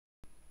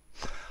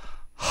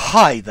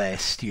Hi there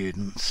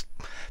students.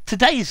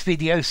 Today's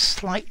video is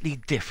slightly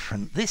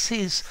different. This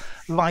is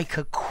like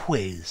a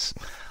quiz.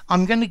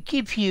 I'm going to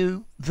give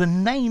you the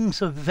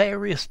names of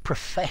various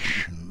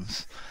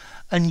professions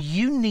and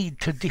you need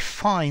to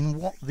define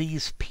what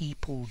these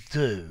people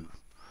do.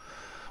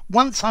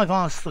 Once I've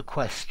asked the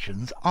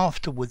questions,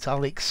 afterwards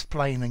I'll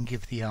explain and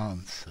give the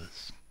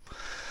answers.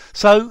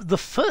 So the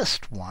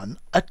first one,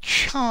 a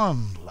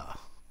chandler.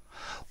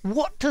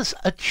 What does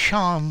a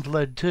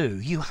chandler do?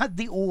 You had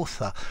the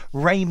author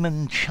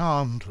Raymond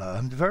Chandler,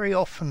 and very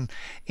often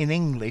in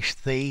English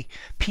the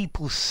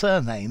people's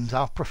surnames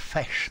are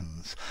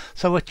professions.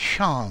 So a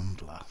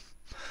chandler.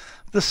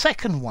 The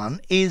second one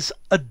is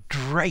a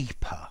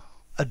draper.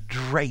 A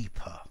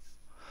draper.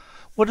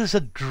 What does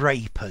a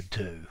draper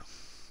do?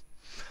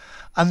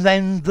 And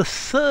then the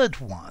third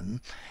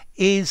one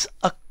is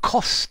a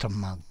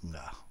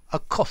costermonger. A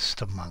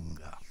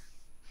costermonger.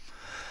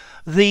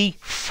 The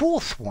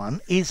fourth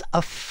one is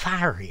a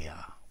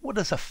farrier. What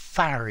does a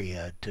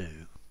farrier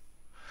do?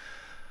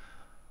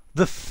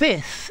 The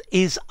fifth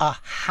is a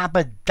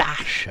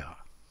haberdasher.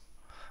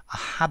 A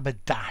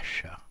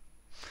haberdasher.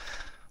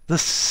 The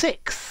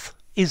sixth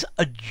is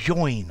a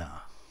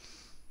joiner.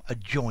 A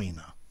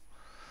joiner.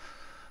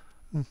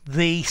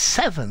 The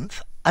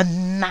seventh, a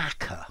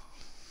knacker.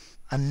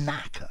 A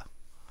knacker.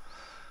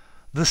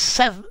 The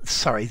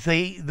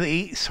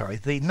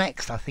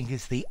next I think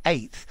is the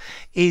eighth,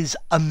 is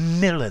a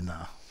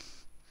milliner.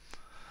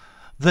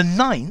 The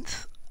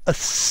ninth, a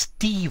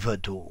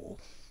stevedore.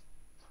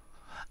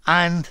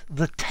 And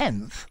the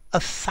 10th, a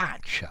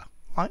Thatcher,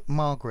 like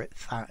Margaret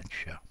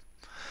Thatcher.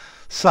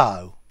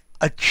 So,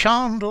 a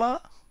chandler,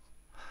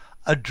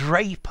 a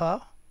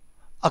draper,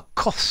 a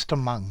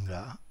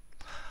costermonger,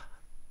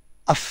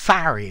 a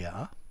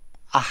farrier,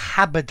 a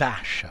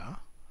haberdasher,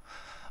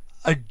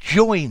 a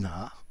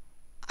joiner,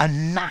 a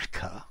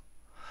knacker,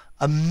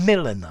 a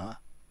milliner,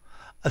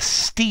 a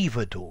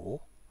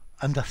stevedore,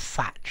 and a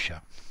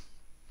Thatcher.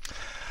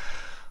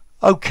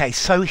 Okay,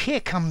 so here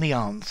come the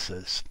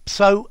answers.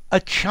 So, a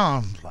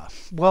chandler.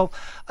 Well,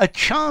 a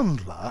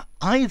chandler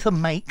either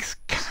makes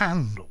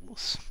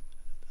candles,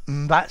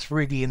 and that's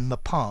really in the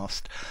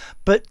past,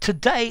 but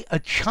today a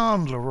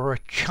chandler or a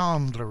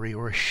chandlery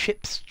or a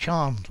ship's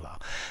chandler,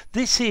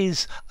 this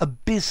is a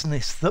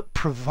business that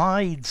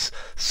provides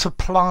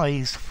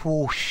supplies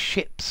for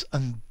ships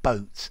and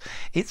boats.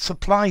 It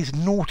supplies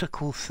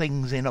nautical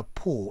things in a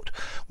port.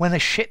 When a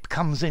ship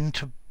comes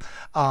into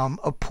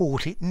a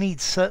port, it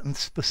needs certain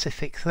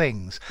specific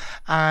things,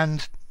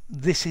 and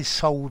this is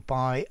sold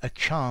by a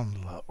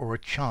chandler or a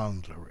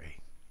chandlery.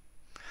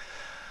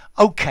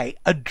 Okay,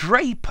 a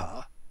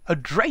draper. A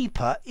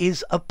draper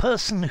is a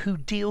person who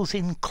deals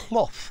in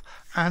cloth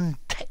and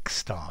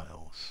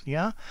textiles,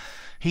 yeah?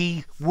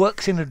 He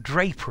works in a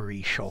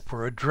drapery shop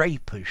or a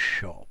draper's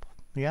shop,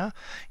 yeah?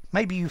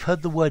 Maybe you've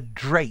heard the word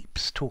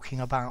drapes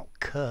talking about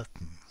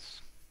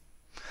curtains.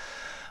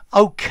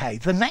 Okay,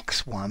 the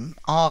next one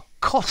are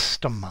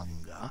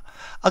costermonger.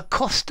 A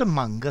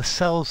costermonger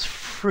sells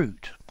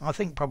fruit. I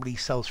think probably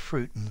sells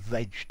fruit and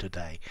veg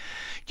today.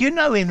 You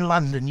know, in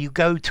London you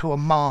go to a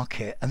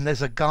market and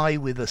there's a guy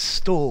with a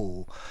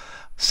stall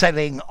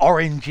selling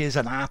oranges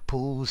and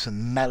apples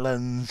and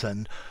melons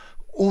and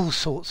all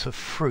sorts of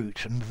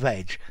fruit and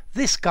veg.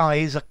 This guy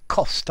is a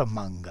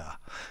costermonger.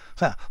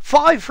 So,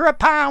 5 for a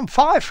pound,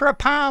 5 for a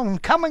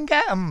pound, come and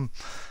get 'em.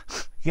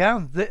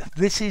 Yeah,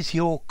 this is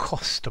your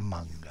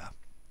costermonger.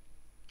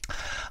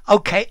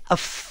 Okay, a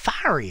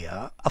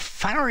farrier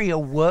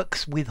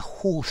works with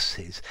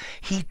horses.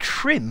 He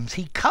trims,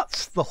 he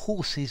cuts the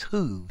horse's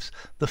hooves,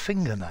 the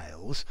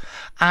fingernails,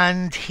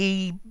 and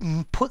he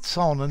puts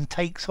on and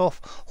takes off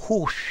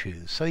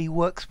horseshoes. So he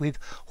works with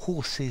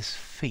horses'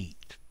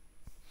 feet.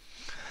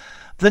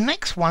 The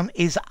next one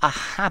is a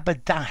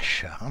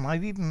haberdasher, and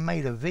I've even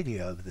made a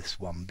video of this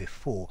one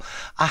before.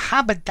 A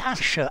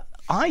haberdasher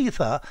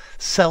either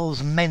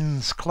sells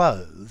men's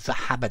clothes, a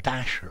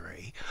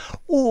haberdashery,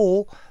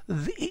 or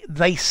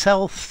they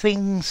sell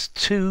things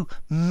to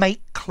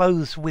make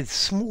clothes with,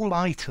 small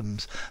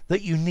items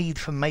that you need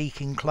for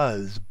making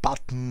clothes,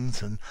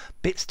 buttons and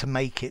bits to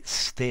make it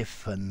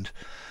stiff and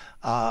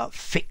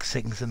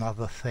fixings and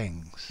other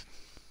things.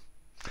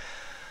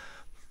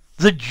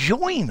 The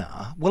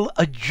joiner, well,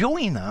 a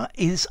joiner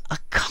is a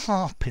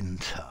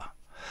carpenter,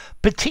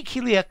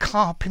 particularly a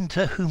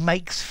carpenter who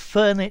makes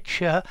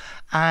furniture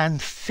and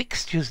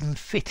fixtures and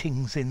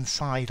fittings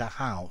inside a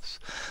house.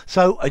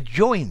 So a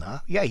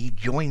joiner, yeah, he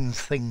joins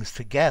things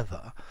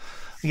together.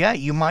 Yeah,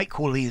 you might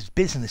call his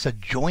business a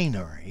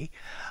joinery.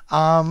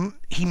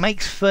 He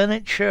makes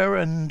furniture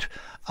and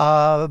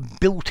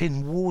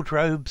built-in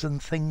wardrobes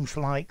and things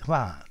like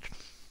that.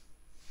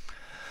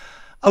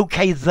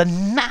 Okay, the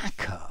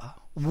knacker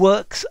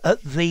works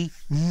at the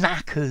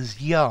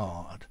knacker's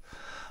yard,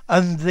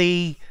 and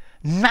the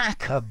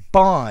knacker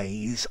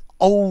buys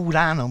old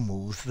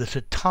animals that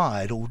are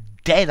tired, or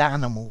dead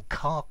animal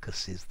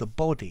carcasses, the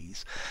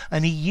bodies,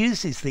 and he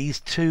uses these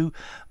to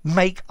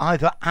make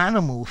either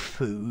animal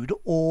food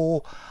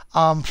or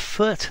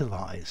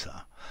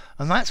fertilizer.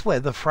 And that's where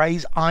the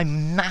phrase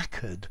 "I'm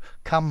knackered"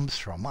 comes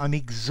from. I'm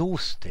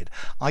exhausted.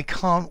 I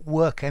can't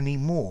work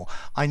anymore.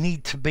 I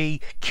need to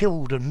be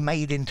killed and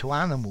made into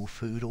animal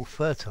food or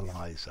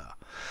fertilizer.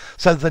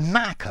 So the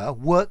knacker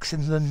works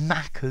in the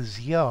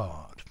knacker's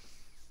yard.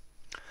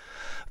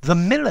 The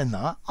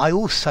milliner, I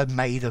also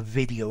made a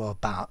video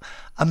about.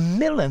 A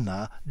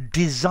milliner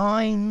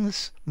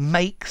designs,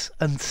 makes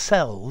and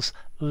sells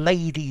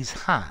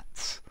ladies'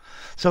 hats.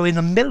 So in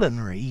a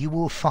millinery you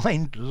will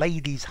find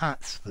ladies'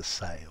 hats for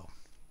sale.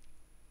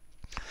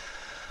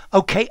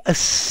 Okay, a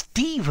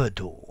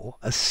stevedore,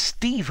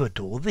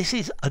 this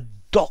is a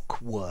dock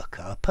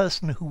worker, a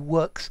person who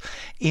works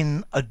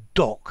in a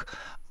dock,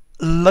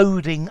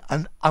 loading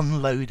and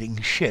unloading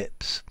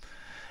ships.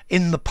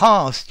 In the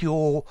past,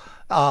 your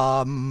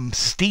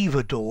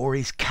stevedore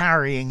is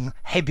carrying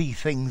heavy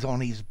things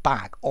on his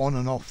back on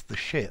and off the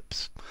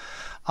ships.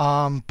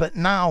 But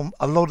now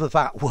a lot of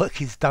that work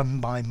is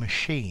done by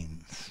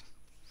machines.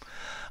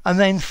 And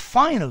then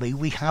finally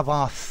we have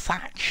our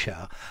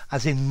Thatcher,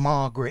 as in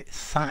Margaret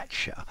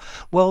Thatcher.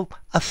 Well,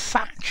 a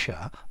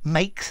Thatcher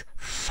makes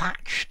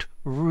thatched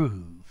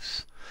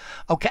roofs.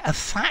 Okay, a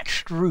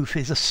thatched roof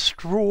is a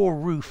straw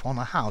roof on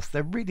a house.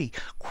 They're really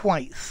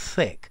quite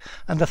thick.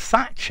 And a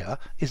thatcher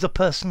is a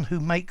person who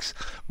makes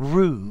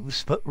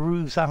roofs, but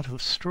roofs out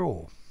of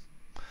straw.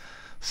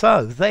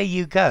 So there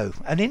you go,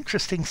 an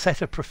interesting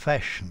set of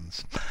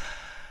professions.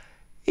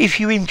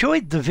 If you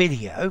enjoyed the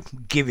video,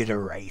 give it a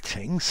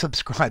rating,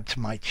 subscribe to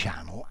my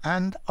channel,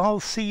 and I'll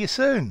see you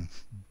soon.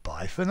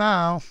 Bye for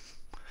now.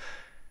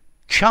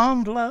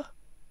 Chandler,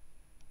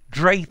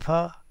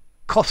 Draper,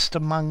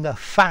 Costermonger,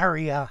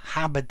 Farrier,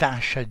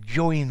 Haberdasher,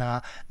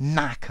 Joiner,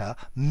 Knacker,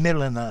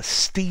 Milliner,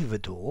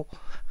 Stevedore,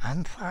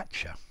 and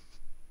Thatcher.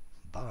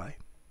 Bye.